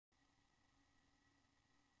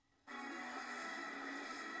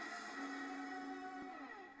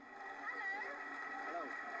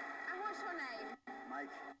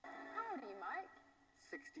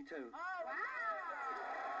42. Oh, wow!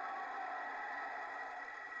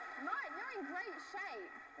 Mike, you're in great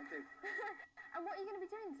shape. Thank you. And what are you going to be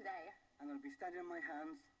doing today? I'm going to be standing on my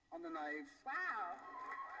hands, on the knives. Wow.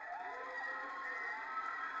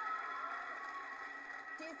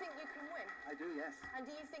 Do you think you can win? I do, yes. And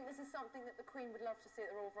do you think this is something that the Queen would love to see at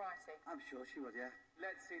the Royal Variety? I'm sure she would, yeah.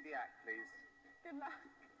 Let's see the act, please. Good luck.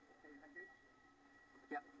 Okay, thank you.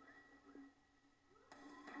 Yeah.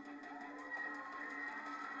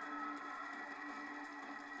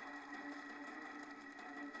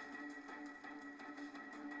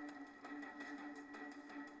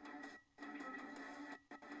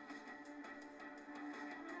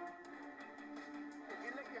 If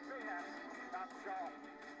you lick your finger, that's sharp.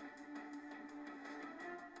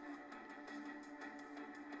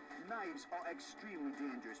 Knives are extremely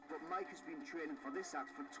dangerous, but Mike has been training for this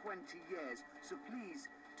act for 20 years, so please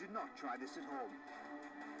do not try this at home.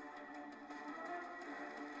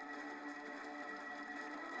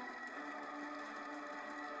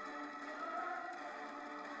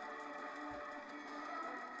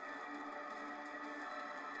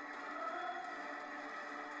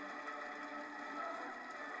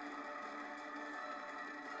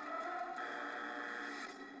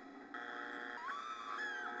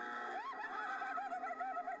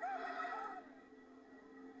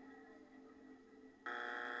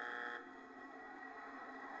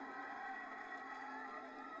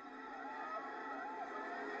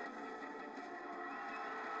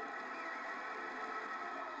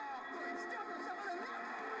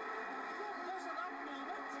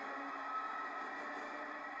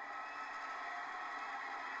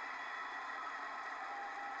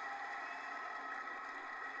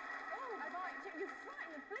 You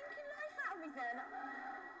frightened the blinking life out of me then.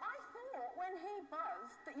 I thought when he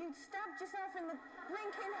buzzed that you'd stabbed yourself in the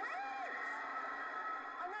blinking head.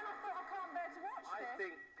 And then I thought I can't bear to watch this. I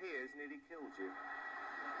think Piers nearly killed you.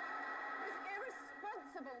 This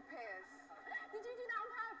irresponsible Piers. Did you do that on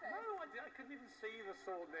purpose? No, I couldn't even see the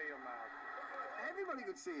sword near your mouth. Everybody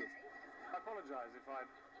could see it. I apologise if I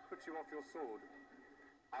put you off your sword.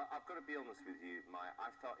 I've got to be honest with you, Mike. I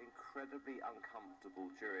felt incredibly uncomfortable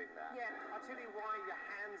during that. Yeah. I'll tell you why. Your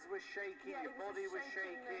hands were shaking, Yeah, your it was body a was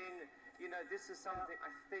shakiness. shaking. You know, this is something I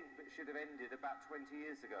think that should have ended about 20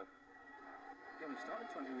 years ago. You only started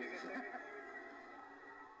 20 years ago.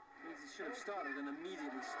 It should have started and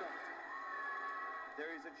immediately stopped.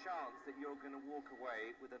 There is a chance that you're going to walk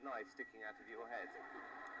away with a knife sticking out of your head.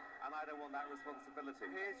 And I don't want that responsibility.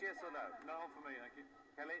 Piers, yes or no? No, not for me, thank you.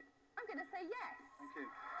 Kelly? I'm going to say yes. Thank you.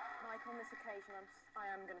 Mike, on this occasion, I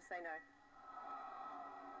am going to say no.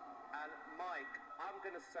 And Mike, I'm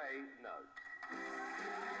going to say no.